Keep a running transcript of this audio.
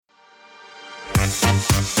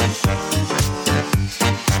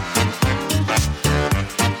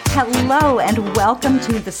Hello, and welcome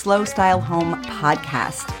to the Slow Style Home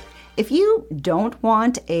podcast. If you don't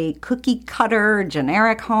want a cookie-cutter,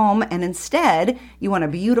 generic home, and instead you want a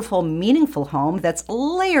beautiful, meaningful home that's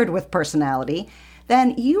layered with personality,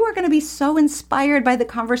 then you are going to be so inspired by the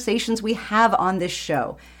conversations we have on this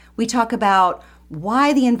show. We talk about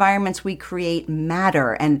why the environments we create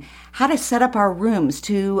matter and how to set up our rooms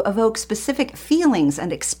to evoke specific feelings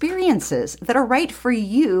and experiences that are right for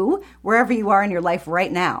you wherever you are in your life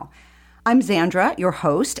right now. I'm Xandra, your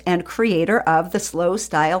host and creator of the Slow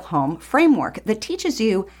Style Home framework that teaches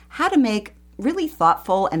you how to make really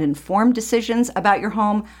thoughtful and informed decisions about your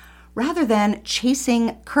home rather than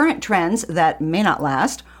chasing current trends that may not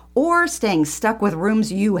last or staying stuck with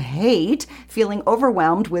rooms you hate, feeling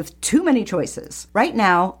overwhelmed with too many choices. Right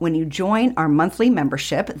now, when you join our monthly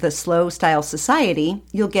membership, the Slow Style Society,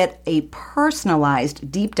 you'll get a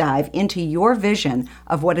personalized deep dive into your vision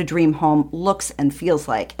of what a dream home looks and feels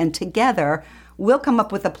like. And together, we'll come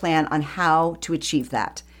up with a plan on how to achieve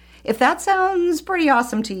that. If that sounds pretty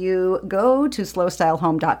awesome to you, go to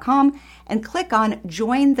slowstylehome.com and click on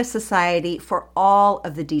Join the Society for all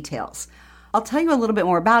of the details. I'll tell you a little bit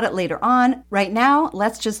more about it later on. Right now,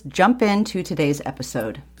 let's just jump into today's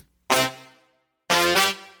episode.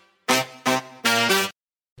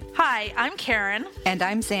 Hi, I'm Karen. And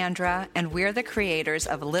I'm Xandra, and we're the creators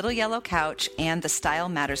of Little Yellow Couch and the Style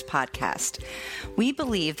Matters podcast. We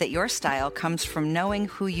believe that your style comes from knowing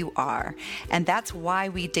who you are, and that's why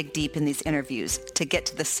we dig deep in these interviews, to get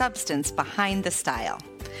to the substance behind the style.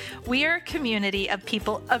 We are a community of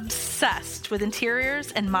people obsessed with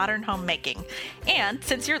interiors and modern homemaking. And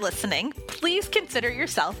since you're listening, please consider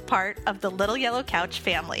yourself part of the Little Yellow Couch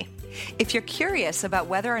family. If you're curious about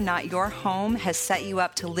whether or not your home has set you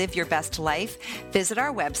up to live your best life, visit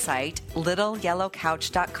our website,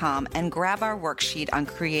 littleyellowcouch.com, and grab our worksheet on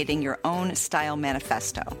creating your own style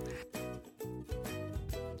manifesto.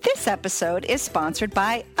 This episode is sponsored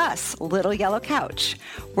by us, Little Yellow Couch.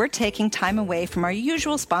 We're taking time away from our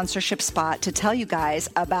usual sponsorship spot to tell you guys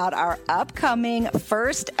about our upcoming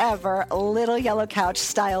first ever Little Yellow Couch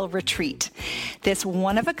style retreat. This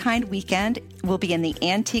one-of-a-kind weekend will be in the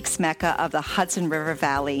antiques mecca of the Hudson River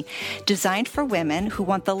Valley, designed for women who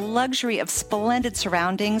want the luxury of splendid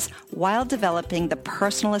surroundings while developing the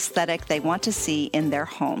personal aesthetic they want to see in their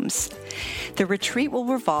homes. The retreat will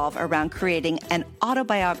revolve around creating an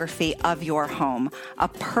autobiography of your home, a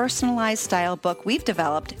personalized style book we've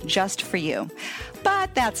developed just for you.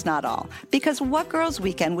 But that's not all, because what girls'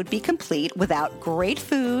 weekend would be complete without great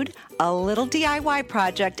food, a little DIY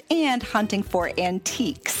project, and hunting for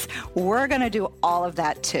antiques? We're going to do all of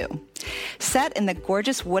that too. Set in the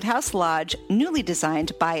gorgeous Woodhouse Lodge, newly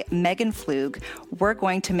designed by Megan Flug, we're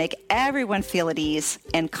going to make everyone feel at ease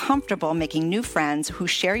and comfortable making new friends who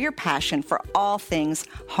share your passion for all things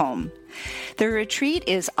home. The retreat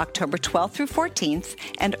is October 12th through 14th,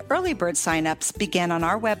 and early bird signups begin on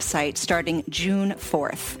our website starting June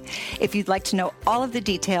 4th. If you'd like to know all of the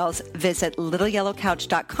details, visit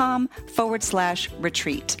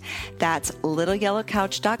littleyellowcouch.com/retreat. That's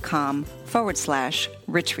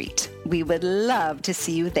littleyellowcouch.com/retreat. We would love to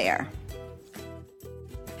see you there.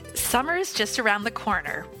 Summer is just around the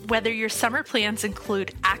corner. Whether your summer plans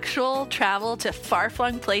include actual travel to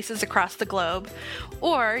far-flung places across the globe,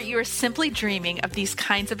 or you are simply dreaming of these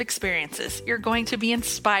kinds of experiences, you're going to be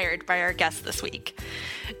inspired by our guest this week.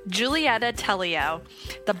 Julietta Tellio,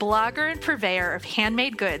 the blogger and purveyor of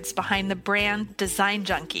handmade goods behind the brand Design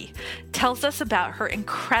Junkie, tells us about her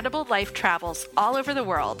incredible life travels all over the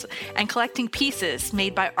world and collecting pieces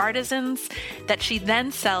made by artisans that she then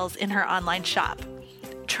sells in her online shop.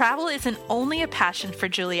 Travel isn't only a passion for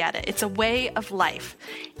Julietta, it's a way of life.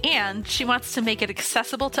 And she wants to make it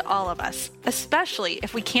accessible to all of us, especially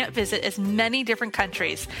if we can't visit as many different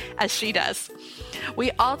countries as she does.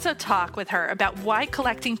 We also talk with her about why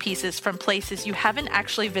collecting pieces from places you haven't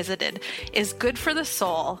actually visited is good for the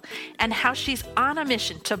soul, and how she's on a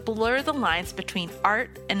mission to blur the lines between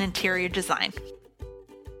art and interior design.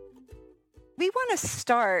 We want to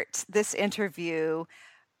start this interview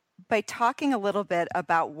by talking a little bit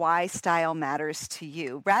about why style matters to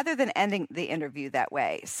you, rather than ending the interview that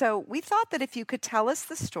way. So we thought that if you could tell us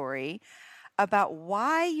the story about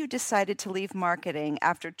why you decided to leave marketing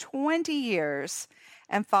after 20 years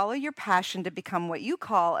and follow your passion to become what you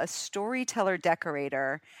call a storyteller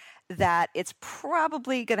decorator, that it's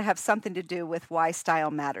probably going to have something to do with why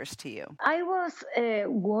style matters to you. I was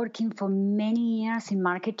working for many years in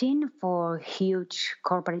marketing for huge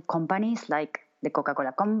corporate companies like the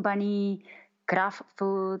Coca-Cola Company, Kraft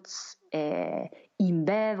Foods,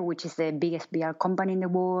 InBev, which is the biggest beer company in the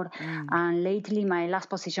world. And lately, my last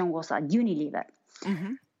position was at Unilever.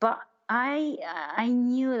 But I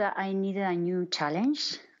knew that I needed a new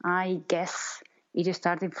challenge. I guess it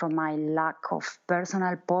started from my lack of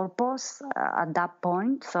personal purpose at that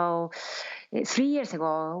point. So 3 years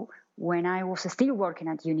ago, when I was still working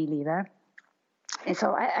at Unilever, and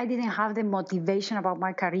so I didn't have the motivation about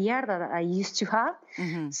my career that I used to have.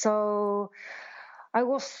 So I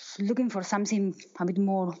was looking for something a bit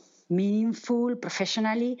more meaningful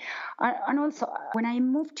professionally. And also, when I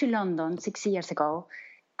moved to London 6 years ago,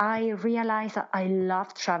 I realized that I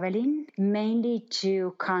love traveling, mainly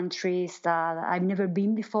to countries that I've never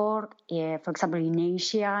been before, for example, in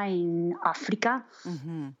Asia, in Africa.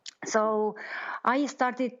 So I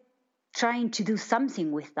started trying to do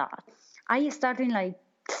something with that. I started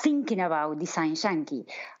thinking about Design Junkie.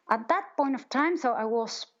 At that point of time, so I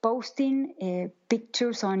was posting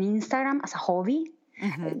pictures on Instagram as a hobby.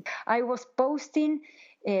 I was posting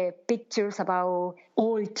pictures about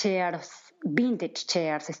old chairs, vintage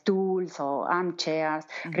chairs, stools or armchairs,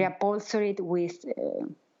 reupholstered with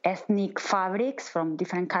ethnic fabrics from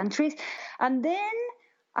different countries. And then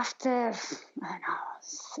after,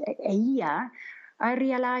 a year, I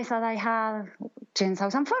realized that I had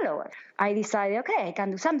 10,000 followers. I decided, okay, I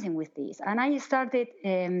can do something with this. And I started,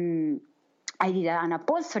 I did an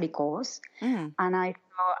upholstery course. And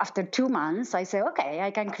after 2 months, I said, okay,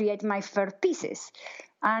 I can create my first pieces.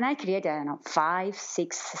 And I created, 5,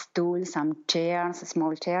 6 stools, some chairs,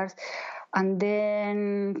 small chairs, and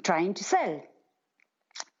then trying to sell.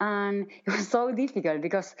 And it was so difficult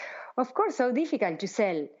because, of course, so difficult to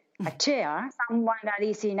sell a chair, someone that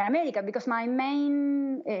is in America, because my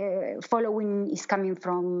main following is coming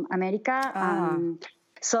from America.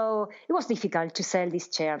 So it was difficult to sell this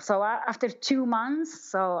chair. So after 2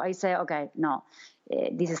 months, so I said, okay, no,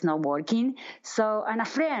 this is not working. So, and a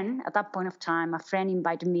friend, at that point of time, a friend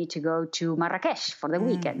invited me to go to Marrakesh for the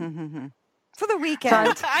weekend. For the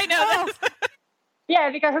weekend. So, I know that.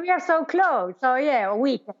 Yeah, because we are so close. So a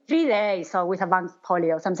week, 3 days, so with a bank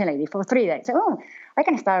holiday or something like this for 3 days. So, I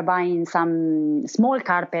can start buying some small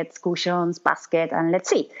carpets, cushions, basket, and let's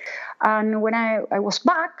see. And when I was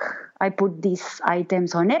back, I put these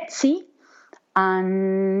items on Etsy.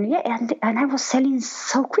 And I was selling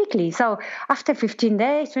so quickly. So after 15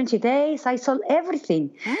 days, 20 days, I sold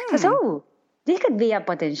everything. So this could be a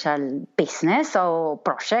potential business or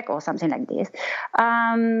project or something like this.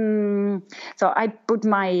 So I put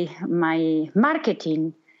my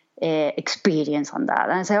marketing experience on that.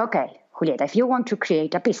 And I said, okay, Julieta, if you want to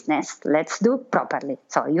create a business, let's do it properly.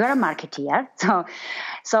 So you are a marketeer.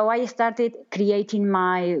 So I started creating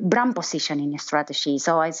my brand positioning strategy.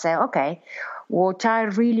 So I said, okay, what I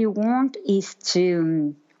really want is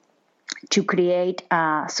to create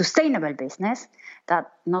a sustainable business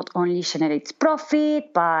that not only generates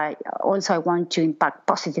profit, but also I want to impact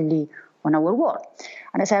positively on our world.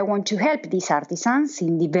 And as I want to help these artisans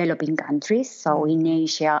in developing countries, so in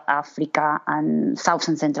Asia, Africa, and South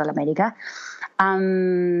and Central America,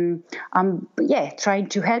 I'm trying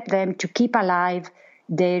to help them to keep alive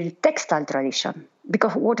their textile tradition.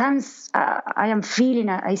 Because what I am feeling,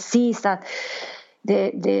 I see is that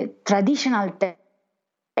the traditional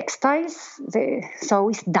textiles, so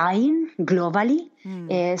it's dying globally.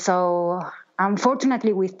 So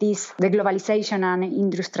unfortunately, with the globalization and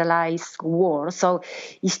industrialized world, so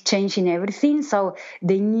it's changing everything. So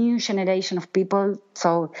the new generation of people,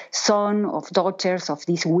 so son of daughters of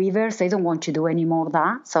these weavers, they don't want to do any more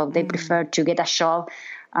that. So they prefer to get a job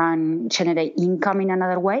and generate income in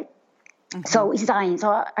another way. So it's dying. So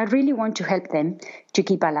I really want to help them to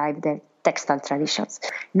keep alive their textile traditions.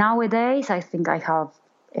 Nowadays, I think I have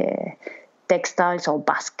textiles or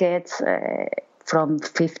baskets from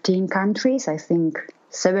 15 countries. I think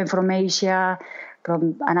 7 from Asia,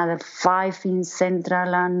 from another 5 in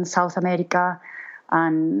Central and South America,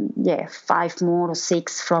 and 5 more or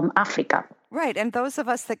 6 from Africa. Right, and those of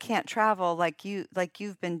us that can't travel like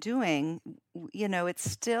you've been doing, it's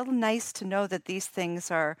still nice to know that these things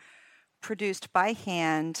are produced by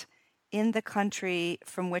hand in the country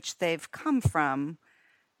from which they've come from,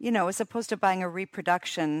 as opposed to buying a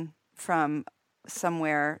reproduction from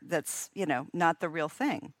somewhere that's, not the real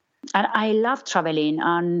thing. And I love traveling,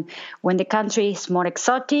 and when the country is more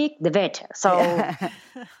exotic, the better. So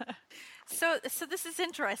this is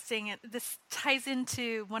interesting. This ties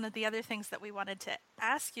into one of the other things that we wanted to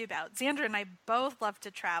ask you about. Xandra and I both love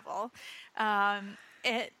to travel.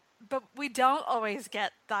 but we don't always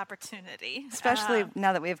get the opportunity. Especially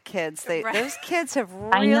now that we have kids. Right. Those kids have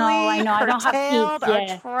really I know. I don't have curtailed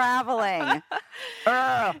kids. our traveling.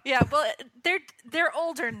 Yeah, well, they're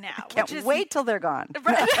older now. Can't wait till they're gone.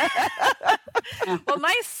 Well,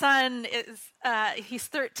 my son he's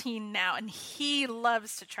 13 now, and he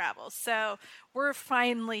loves to travel. So we're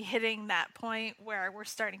finally hitting that point where we're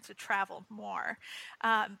starting to travel more.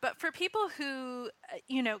 But for people who,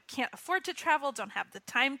 can't afford to travel, don't have the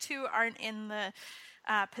time to, aren't in the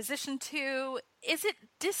position to, is it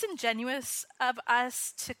disingenuous of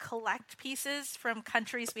us to collect pieces from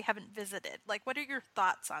countries we haven't visited? Like, what are your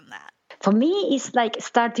thoughts on that? For me, it's like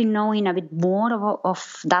starting knowing a bit more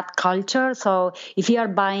of that culture. So if you are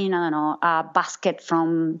buying, I don't know, a basket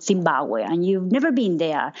from Zimbabwe and you've never been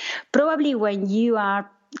there, probably when you are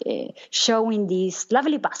showing this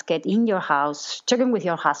lovely basket in your house, checking with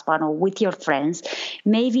your husband or with your friends,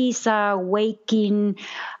 maybe it's a waking,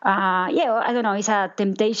 I don't know, it's a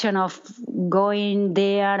temptation of going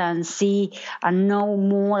there and see and know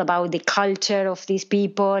more about the culture of these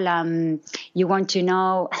people. You want to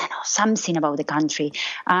know, I don't know, something about the country.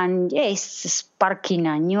 And it's sparking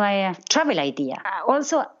a new travel idea.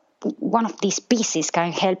 Also, one of these pieces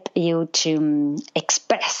can help you to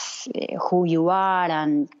express who you are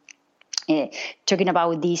and talking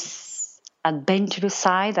about this adventurous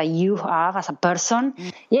side that you have as a person.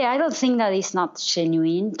 I don't think that it's not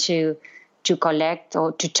genuine to collect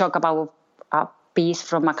or to talk about a piece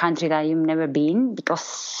from a country that you've never been,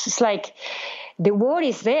 because it's like the war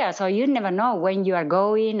is there, so you never know when you are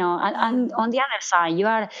going. And on the other side, you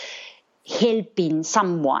are helping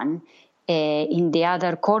someone in the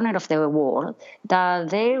other corner of the world that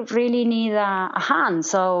they really need a hand.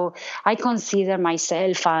 So I consider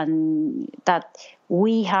myself and that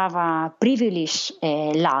we have a privileged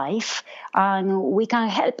life and we can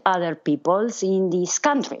help other peoples in these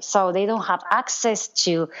countries. So they don't have access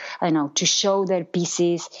to, to show their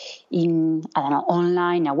pieces in,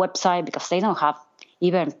 online, a website, because they don't have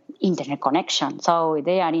even internet connection. So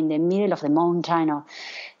they are in the middle of the mountain.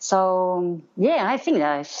 So, I think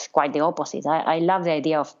that's quite the opposite. I love the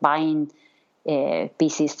idea of buying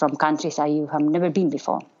pieces from countries that you have never been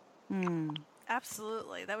before.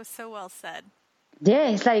 Absolutely. That was so well said. Yeah,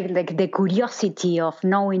 it's like the curiosity of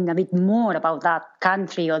knowing a bit more about that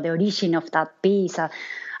country or the origin of that piece.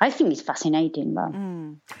 I think it's fascinating. But...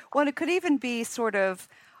 Well, it could even be sort of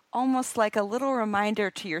almost like a little reminder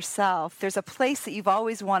to yourself. There's a place that you've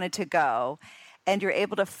always wanted to go, and you're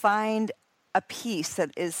able to find a piece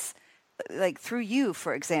that is like through you,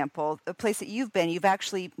 for example, a place that you've been. You've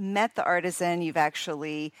actually met the artisan. You've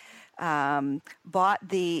actually bought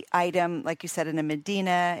the item, like you said, in a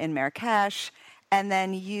Medina, in Marrakesh, and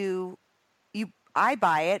then I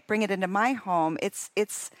buy it, bring it into my home. It's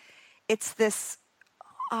this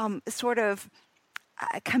sort of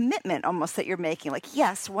a commitment almost that you're making. Like,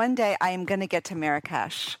 yes, one day I am going to get to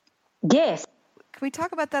Marrakesh. Yes. Can we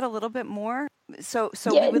talk about that a little bit more? So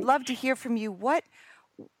we would love to hear from you. What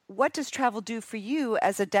does travel do for you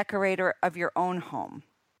as a decorator of your own home?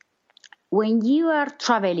 When you are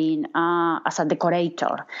traveling as a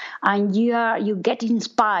decorator and you get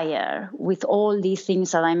inspired with all these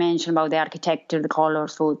things that I mentioned about the architecture, the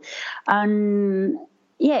colors, food, and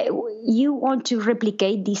you want to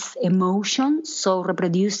replicate these emotions, so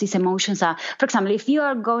reproduce these emotions. For example, if you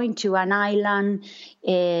are going to an island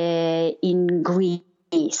in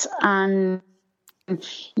Greece and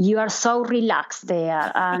you are so relaxed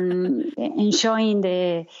there and enjoying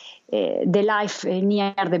the life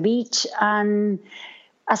near the beach, and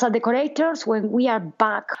as a decorators, when we are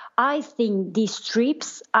back, I think these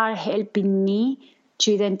trips are helping me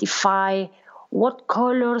to identify what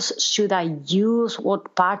colors should I use,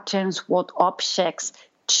 what patterns, what objects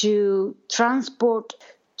to transport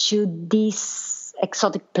to these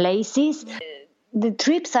exotic places. The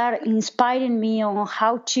trips are inspiring me on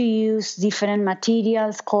how to use different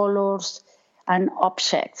materials, colors, and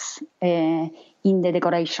objects in the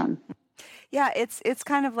decoration. Yeah, it's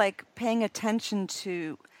kind of like paying attention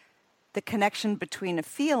to the connection between a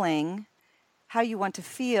feeling, how you want to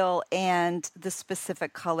feel, and the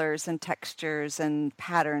specific colors and textures and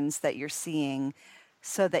patterns that you're seeing,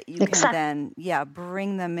 so that you can then,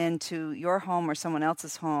 bring them into your home or someone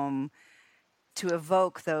else's home to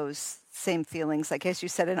evoke those same feelings. I guess you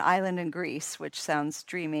said an island in Greece, which sounds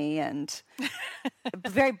dreamy and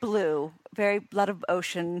very blue, very lot of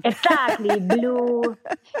ocean. Exactly, blue,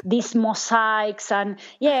 these mosaics, and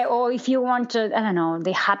or if you want to, I don't know,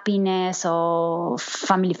 the happiness or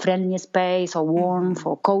family-friendly space or warmth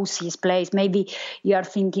or cozy place, maybe you are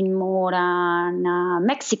thinking more on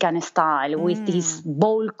Mexican style with these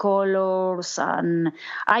bold colors and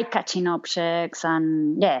eye-catching objects,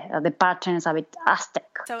 and the patterns a bit Aztec.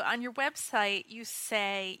 So on your website, you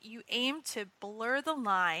say you aim to blur the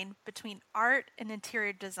line between art and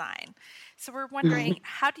interior design. So we're wondering,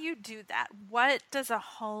 how do you do that? What does a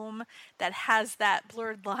home that has that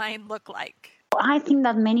blurred line look like? I think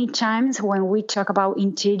that many times when we talk about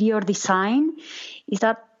interior design, is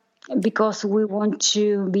that because we want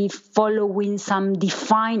to be following some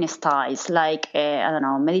defined styles like, I don't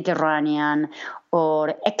know, Mediterranean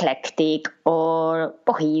or eclectic or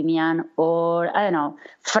bohemian or, I don't know,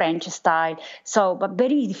 French style. So, but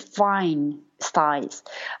very defined styles.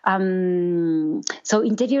 So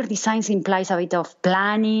interior design implies a bit of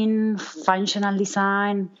planning, functional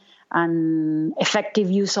design, and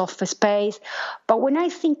effective use of space. But when I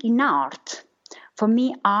think in art, for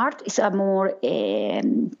me, art is a more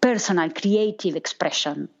personal, creative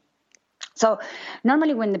expression. So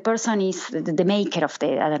normally when the person is the maker of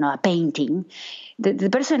a painting, the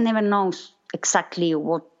person never knows exactly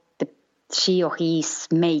what she or he is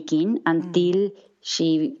making until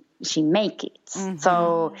she make it.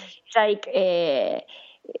 So it's like, I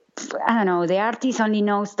don't know, the artist only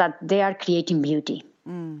knows that they are creating beauty.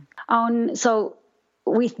 So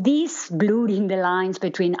with this blurring the lines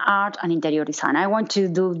between art and interior design, I want to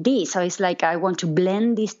do this. So it's like I want to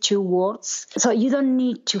blend these two words. So you don't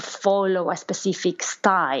need to follow a specific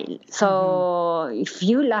style. So if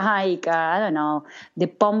you like, I don't know, the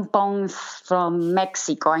pom-poms from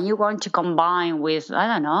Mexico and you want to combine with, I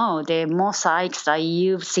don't know, the mosaics that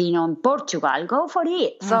you've seen on Portugal, go for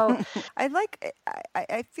it. So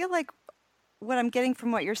I feel like what I'm getting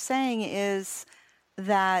from what you're saying is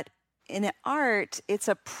that in art, it's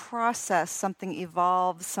a process, something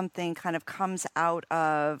evolves, something kind of comes out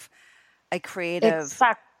of a creative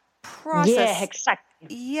process. Yeah, exactly.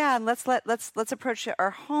 Yeah, and let's approach our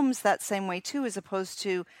homes that same way too, as opposed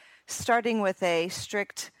to starting with a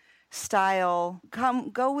strict style.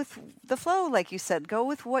 Go with the flow, like you said. Go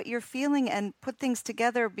with what you're feeling and put things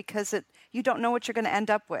together because you don't know what you're going to end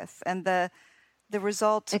up with, and the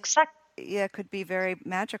result could be very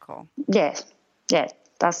magical. Yes.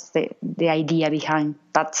 That's the idea behind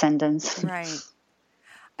that sentence. Right.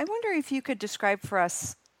 I wonder if you could describe for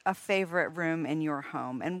us a favorite room in your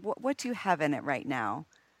home, and what do you have in it right now?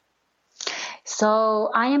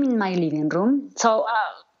 So I am in my living room. So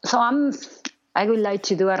I would like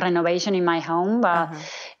to do a renovation in my home, but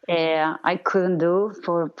I couldn't do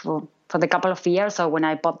for the couple of years. So when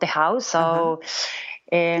I bought the house,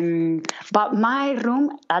 but my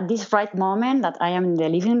room at this right moment that I am in the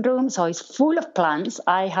living room, so it's full of plants.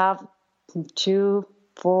 I have 2,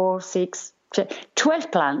 4, 6,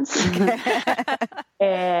 12 plants.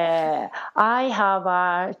 I have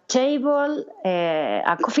a table,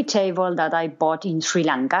 a coffee table that I bought in Sri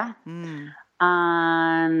Lanka.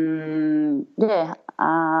 And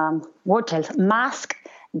what else? Mask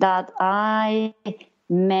that I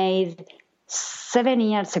made 7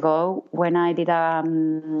 years ago when I did a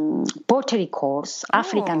pottery course,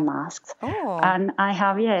 African masks. And I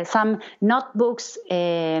have, some notebooks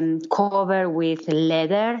covered with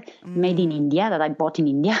leather made in India that I bought in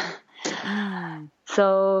India.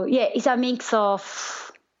 So, it's a mix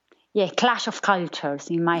of, clash of cultures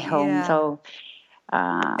in my home. So,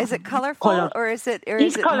 is it colorful or is it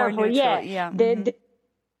colorful, more neutral?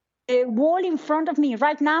 The wall in front of me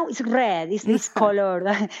right now is red. It's this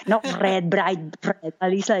color, not red, bright red,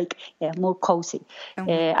 but it's like more cozy.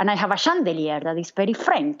 And I have a chandelier that is very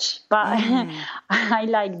French, but I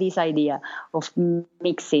like this idea of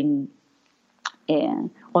mixing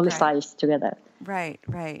all the styles together. Right.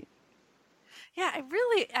 Yeah,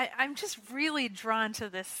 I'm just really drawn to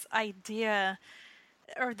this idea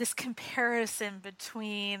or this comparison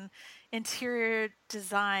between interior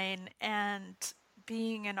design and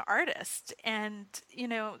being an artist. And,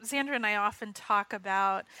 Xandra and I often talk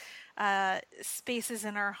about spaces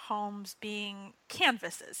in our homes being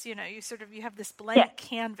canvases. You have this blank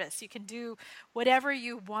canvas. You can do whatever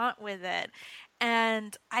you want with it.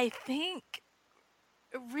 And I think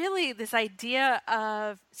really this idea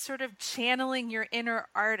of sort of channeling your inner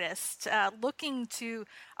artist, looking to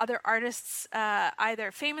other artists,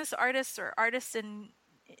 either famous artists or artists in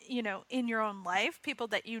in your own life, people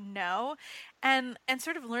that and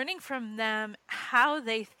sort of learning from them how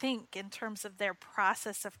they think in terms of their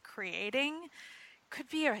process of creating could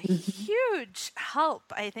be a huge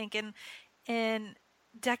help, I think, in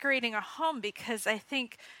decorating a home, because I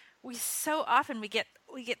think we so often we get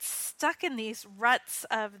stuck in these ruts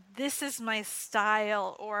of this is my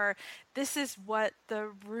style, or this is what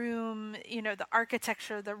the room, the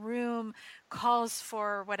architecture of the room calls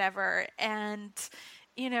for, whatever. And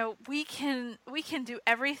we can do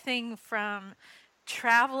everything from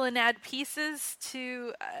travel and add pieces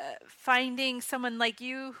to finding someone like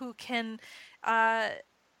you who can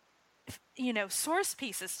source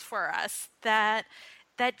pieces for us that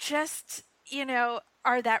just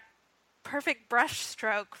are that perfect brush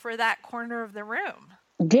stroke for that corner of the room.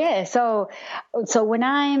 Yeah, so when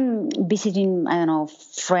I'm visiting, I don't know,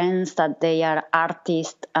 friends that they are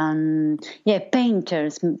artists and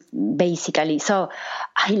painters basically. So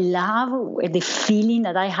I love the feeling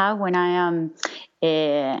that I have when I am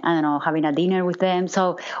having a dinner with them.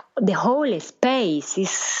 So the whole space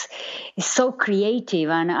is so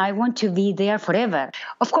creative, and I want to be there forever.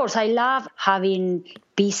 Of course, I love having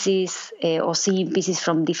pieces or seeing pieces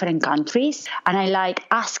from different countries, and I like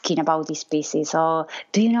asking about these pieces. Or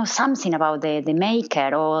do you know something about the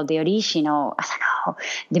maker or the origin, or I don't know,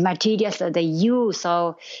 the materials that they use?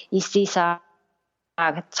 Or is this a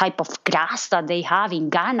type of grass that they have in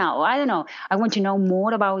Ghana? Or I don't know. I want to know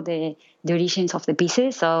more about the origins of the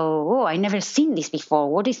pieces. So, I never seen this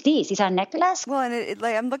before. What is this? Is it a necklace? Well, and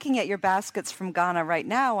I'm looking at your baskets from Ghana right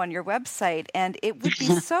now on your website, and it would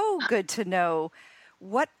be so good to know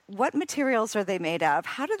what materials are they made of?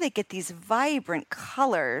 How do they get these vibrant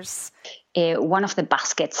colors? One of the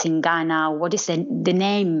baskets in Ghana, what is the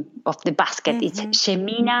name of the basket? It's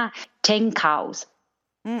Shemina 10 cows.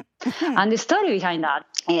 And the story behind that,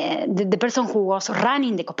 the person who was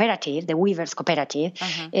running the cooperative, the Weavers Cooperative,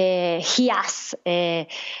 he asked,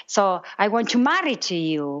 so I want to marry to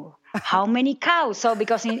you. How many cows? So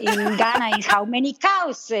because in Ghana is how many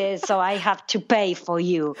cows, so I have to pay for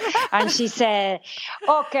you. And she said,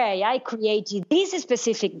 okay, I created this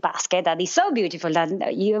specific basket that is so beautiful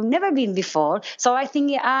that you've never been before. So I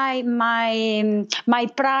think my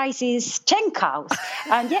price is 10 cows.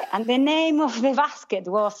 And the name of the basket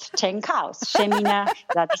was 10 cows. Shemina,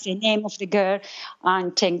 that is the name of the girl,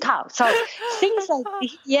 and 10 cows. So things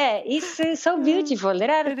like this, it's so beautiful. There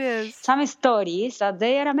are some stories that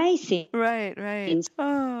they are amazing. Right.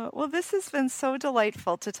 Oh, well, this has been so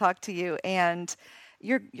delightful to talk to you, and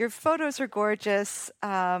your photos are gorgeous.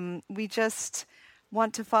 We just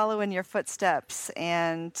want to follow in your footsteps,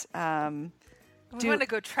 and we want to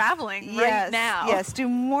go traveling right now. Yes, do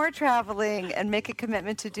more traveling and make a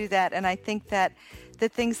commitment to do that. And I think that the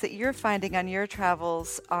things that you're finding on your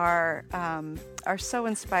travels are so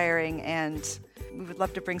inspiring, and we would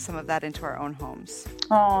love to bring some of that into our own homes.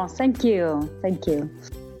 Oh, thank you. Thank you.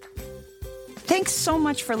 Thanks so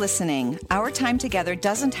much for listening. Our time together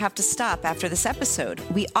doesn't have to stop after this episode.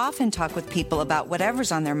 We often talk with people about whatever's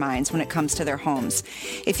on their minds when it comes to their homes.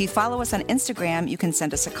 If you follow us on Instagram, you can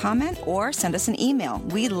send us a comment or send us an email.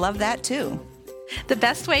 We love that too. The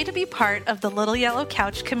best way to be part of the Little Yellow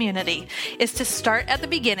Couch community is to start at the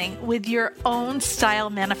beginning with your own style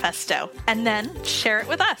manifesto and then share it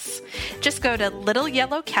with us. Just go to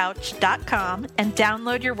littleyellowcouch.com and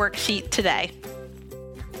download your worksheet today.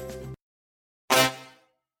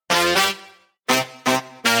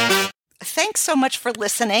 Thanks so much for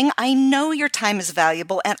listening. I know your time is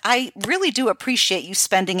valuable, and I really do appreciate you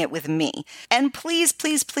spending it with me. And please,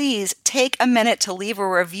 please, please take a minute to leave a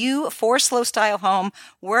review for Slow Style Home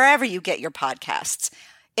wherever you get your podcasts.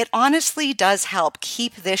 It honestly does help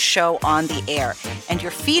keep this show on the air, and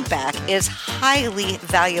your feedback is highly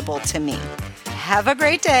valuable to me. Have a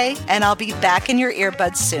great day, and I'll be back in your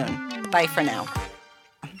earbuds soon. Bye for now.